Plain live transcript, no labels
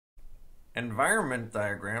Environment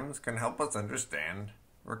diagrams can help us understand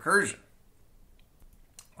recursion.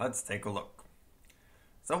 Let's take a look.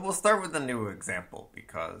 So we'll start with a new example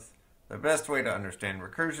because the best way to understand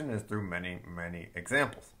recursion is through many, many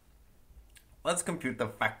examples. Let's compute the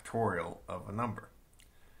factorial of a number.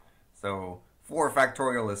 So 4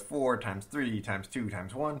 factorial is 4 times 3 times 2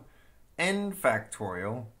 times 1. N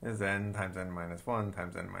factorial is n times n minus 1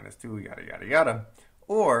 times n minus 2, yada yada yada.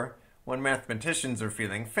 Or, when mathematicians are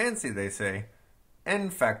feeling fancy, they say n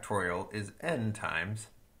factorial is n times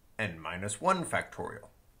n minus 1 factorial.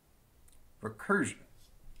 Recursion.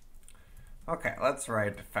 Okay, let's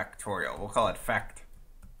write factorial. We'll call it fact.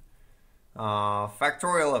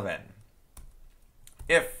 Factorial of n.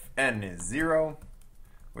 If n is 0,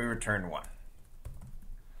 we return 1.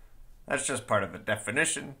 That's just part of the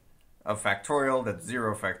definition of factorial, that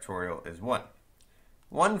 0 factorial is 1.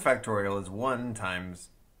 1 factorial is 1 times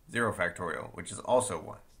 0 factorial, which is also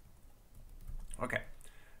 1. Okay,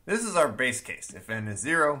 this is our base case. If n is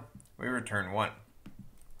 0, we return 1.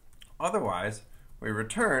 Otherwise, we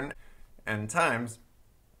return n times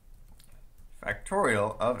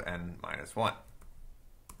factorial of n minus 1.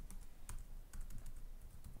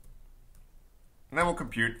 And then we'll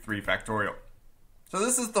compute 3 factorial. So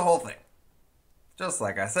this is the whole thing. Just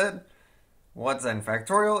like I said, what's n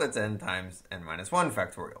factorial? It's n times n minus 1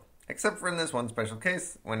 factorial. Except for in this one special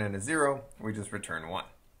case, when n is 0, we just return 1.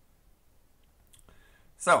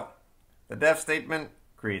 So, the def statement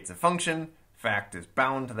creates a function, fact is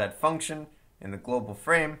bound to that function in the global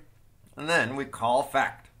frame, and then we call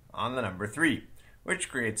fact on the number 3, which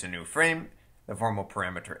creates a new frame. The formal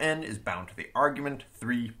parameter n is bound to the argument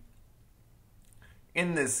 3.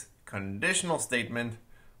 In this conditional statement,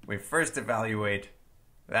 we first evaluate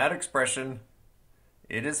that expression.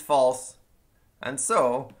 It is false, and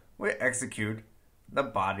so we execute the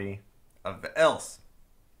body of the else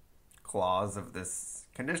clause of this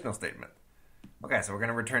conditional statement. Okay, so we're going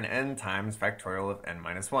to return n times factorial of n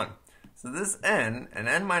minus 1. So this n and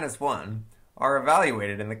n minus 1 are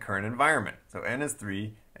evaluated in the current environment. So n is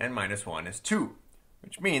 3, n minus 1 is 2,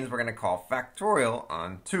 which means we're going to call factorial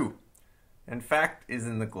on 2. And fact is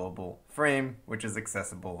in the global frame, which is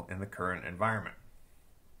accessible in the current environment.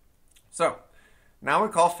 So, now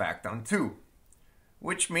we call fact on 2,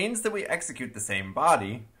 which means that we execute the same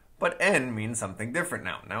body, but n means something different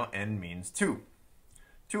now. Now n means 2.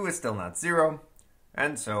 2 is still not 0,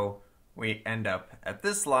 and so we end up at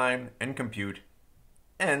this line and compute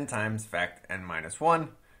n times fact n minus 1,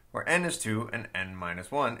 where n is 2 and n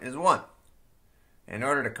minus 1 is 1. In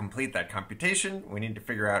order to complete that computation, we need to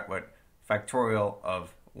figure out what factorial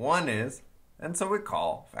of 1 is, and so we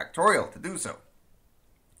call factorial to do so.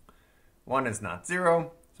 1 is not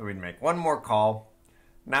 0, so we'd make one more call.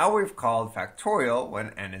 Now we've called factorial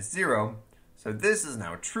when n is 0, so this is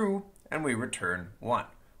now true, and we return 1.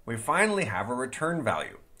 We finally have a return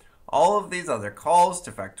value. All of these other calls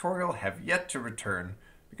to factorial have yet to return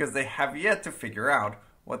because they have yet to figure out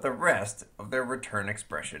what the rest of their return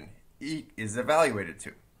expression is evaluated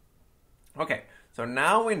to. Okay, so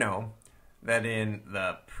now we know that in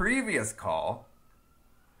the previous call,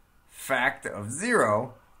 fact of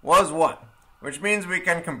 0 was 1, which means we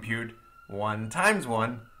can compute 1 times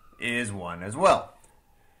 1 is 1 as well.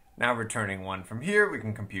 Now returning 1 from here, we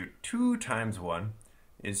can compute 2 times 1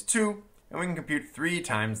 is 2, and we can compute 3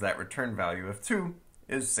 times that return value of 2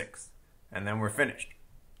 is 6. And then we're finished.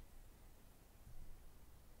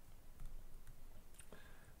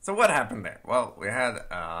 So what happened there? Well, we had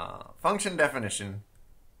a function definition,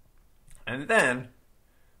 and then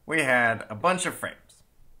we had a bunch of frames.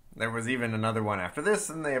 There was even another one after this,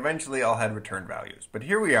 and they eventually all had return values. But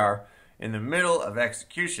here we are, in the middle of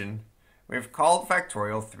execution. We've called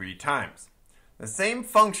factorial 3 times. The same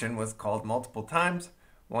function was called multiple times,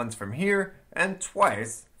 once from here and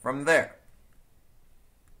twice from there.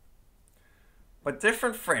 But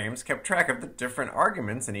different frames kept track of the different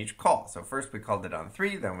arguments in each call. So first we called it on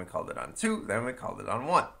 3, then we called it on 2, then we called it on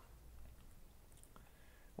 1.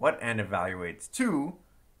 What n evaluates to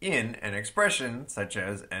in an expression such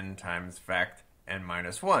as n times fact n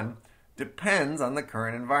minus 1 depends on the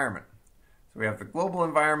current environment. So we have the global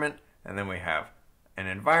environment, and then we have an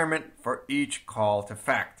environment for each call to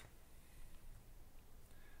fact,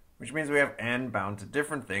 which means we have n bound to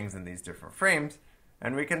different things in these different frames,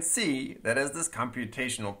 and we can see that as this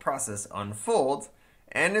computational process unfolds,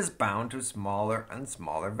 n is bound to smaller and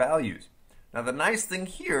smaller values. Now the nice thing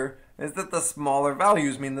here is that the smaller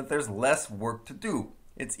values mean that there's less work to do.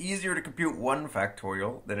 It's easier to compute 1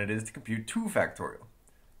 factorial than it is to compute 2 factorial.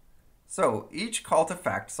 So each call to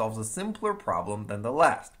fact solves a simpler problem than the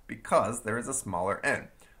last because there is a smaller n,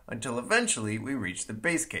 until eventually we reach the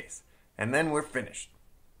base case. and then we're finished.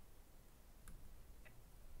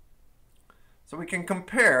 So we can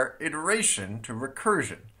compare iteration to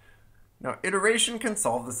recursion. Now, iteration can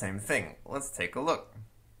solve the same thing. Let's take a look.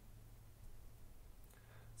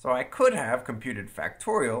 So I could have computed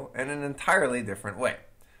factorial in an entirely different way.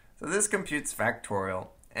 So this computes factorial,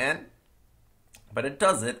 but it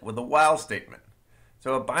does it with a while statement.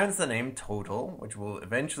 So it binds the name total, which will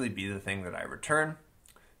eventually be the thing that I return,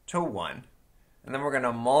 to 1. And then we're going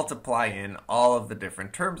to multiply in all of the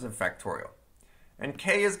different terms of factorial. And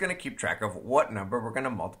k is going to keep track of what number we're going to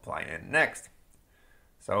multiply in next.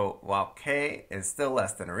 So while k is still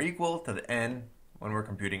less than or equal to the n when we're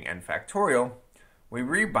computing n factorial, we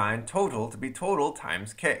rebind total to be total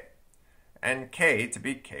times k, and k to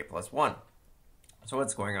be k plus 1. So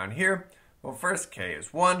what's going on here? Well, first k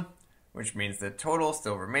is 1, which means that total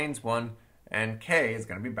still remains 1, and k is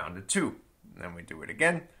going to be bound to 2. And then we do it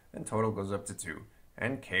again, and total goes up to 2,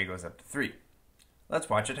 and k goes up to 3. Let's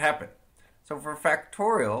watch it happen. So for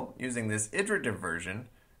factorial, using this iterative version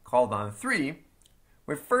called on 3,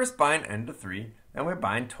 we first bind n to 3, then we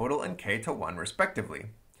bind total and k to 1 respectively.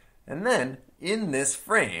 And then, in this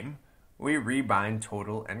frame, we rebind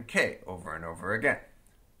total and k over and over again.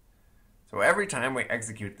 So every time we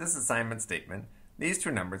execute this assignment statement, these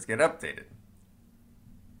two numbers get updated.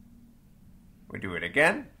 We do it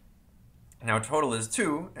again. Now total is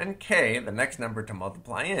 2, and k, the next number to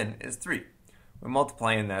multiply in, is 3. We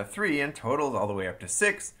multiply in that 3, and total is all the way up to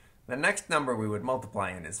 6. The next number we would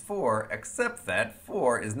multiply in is 4, except that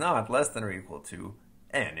 4 is not less than or equal to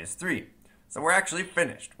n is 3. So we're actually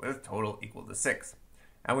finished with total equal to 6.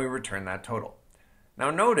 And we return that total.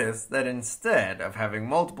 Now notice that instead of having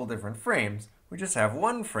multiple different frames, we just have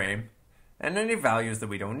one frame, and any values that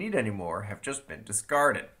we don't need anymore have just been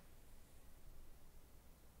discarded.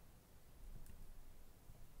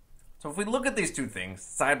 So if we look at these two things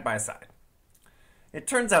side by side, it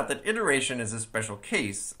turns out that iteration is a special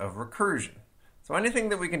case of recursion. So anything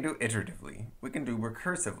that we can do iteratively, we can do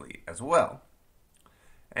recursively as well.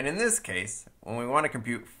 And in this case, when we want to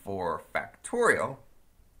compute for factorial,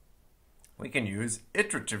 we can use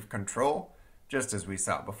iterative control, just as we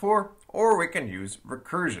saw before, or we can use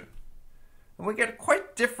recursion. And we get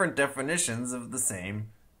quite different definitions of the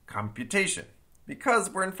same computation, because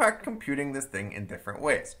we're in fact computing this thing in different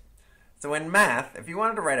ways. So in math, if you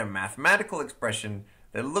wanted to write a mathematical expression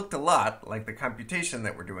that looked a lot like the computation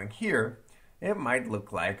that we're doing here, it might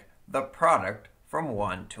look like the product from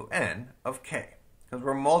 1 to n of k, because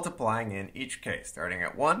we're multiplying in each k, starting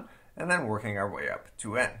at 1 and then working our way up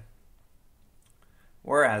to n.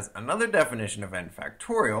 Whereas another definition of n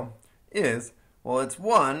factorial is, well, it's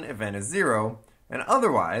 1 if n is 0, and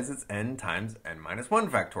otherwise it's n times n minus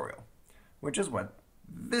 1 factorial, which is what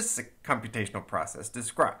this computational process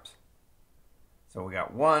describes. So we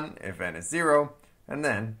got 1 if n is 0, and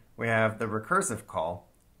then we have the recursive call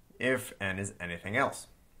if n is anything else.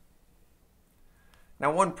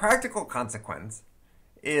 Now, one practical consequence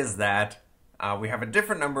is that we have a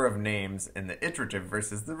different number of names in the iterative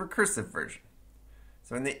versus the recursive version.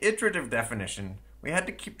 So in the iterative definition, we had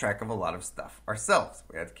to keep track of a lot of stuff ourselves.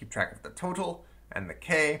 We had to keep track of the total and the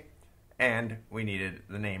k, and we needed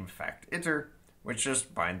the name factiter, which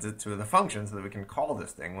just binds it to the function so that we can call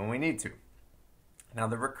this thing when we need to. Now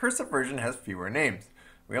the recursive version has fewer names.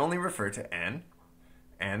 We only refer to n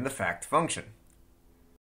and the fact function.